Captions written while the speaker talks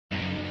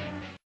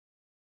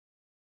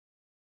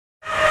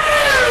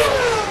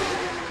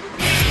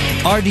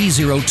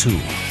RD-02.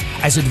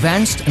 As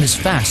advanced and as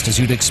fast as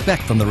you'd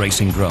expect from the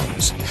racing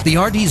drones, the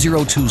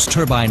RD-02's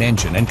turbine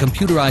engine and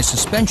computerized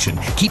suspension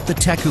keep the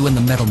Teku and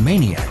the Metal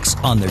Maniacs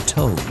on their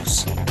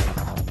toes.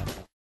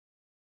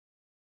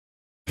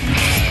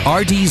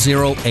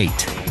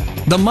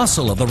 RD-08. The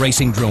muscle of the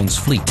racing drone's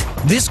fleet.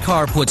 This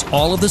car puts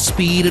all of the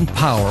speed and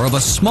power of a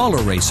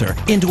smaller racer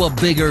into a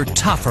bigger,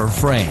 tougher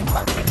frame.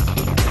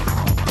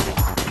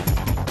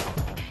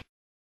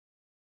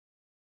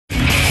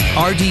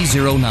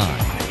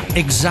 RD-09.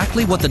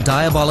 Exactly what the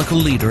diabolical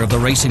leader of the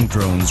racing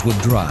drones would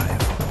drive.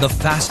 The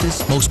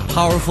fastest, most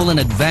powerful and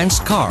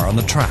advanced car on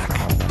the track.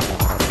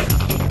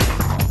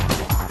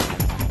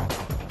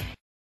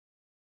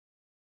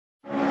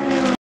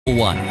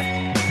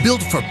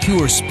 Built for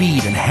pure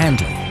speed and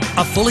handling,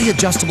 a fully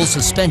adjustable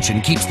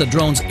suspension keeps the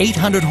drone's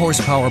 800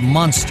 horsepower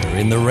monster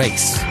in the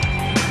race.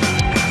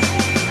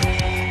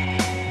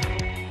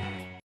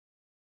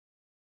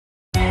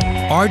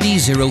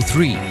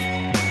 RD-03.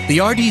 The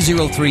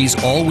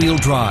RD-03's all-wheel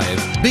drive,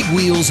 big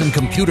wheels and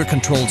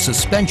computer-controlled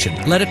suspension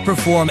let it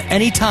perform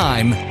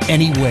anytime,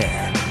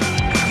 anywhere.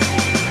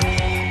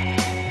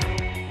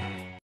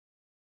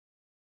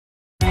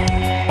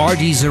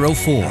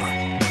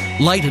 RD-04.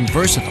 Light and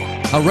versatile,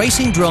 a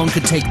racing drone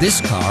could take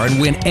this car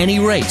and win any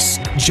race,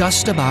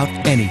 just about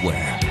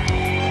anywhere.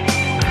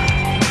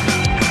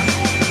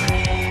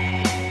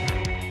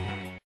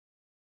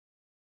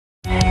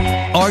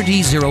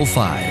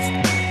 RD-05.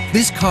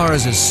 This car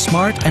is as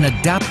smart and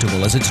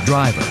adaptable as its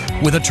driver,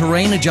 with a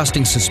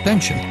terrain-adjusting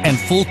suspension and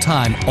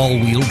full-time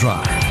all-wheel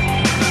drive.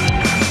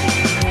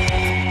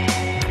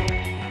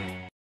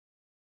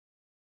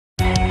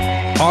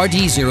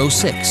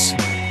 RD-06.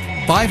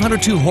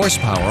 502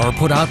 horsepower are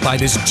put out by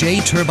this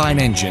J-turbine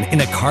engine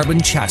in a carbon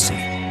chassis.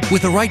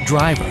 With the right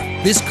driver,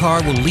 this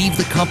car will leave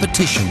the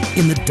competition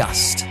in the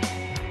dust.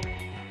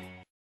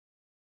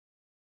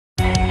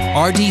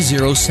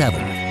 RD-07.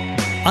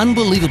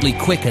 Unbelievably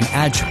quick and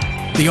agile,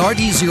 the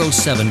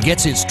RD-07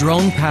 gets its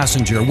drone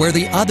passenger where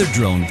the other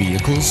drone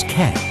vehicles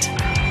can't.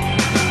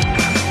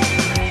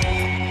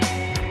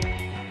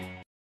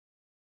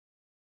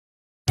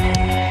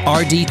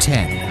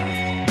 RD-10.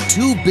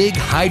 Two big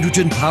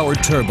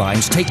hydrogen-powered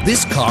turbines take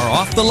this car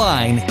off the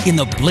line in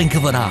the blink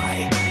of an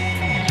eye.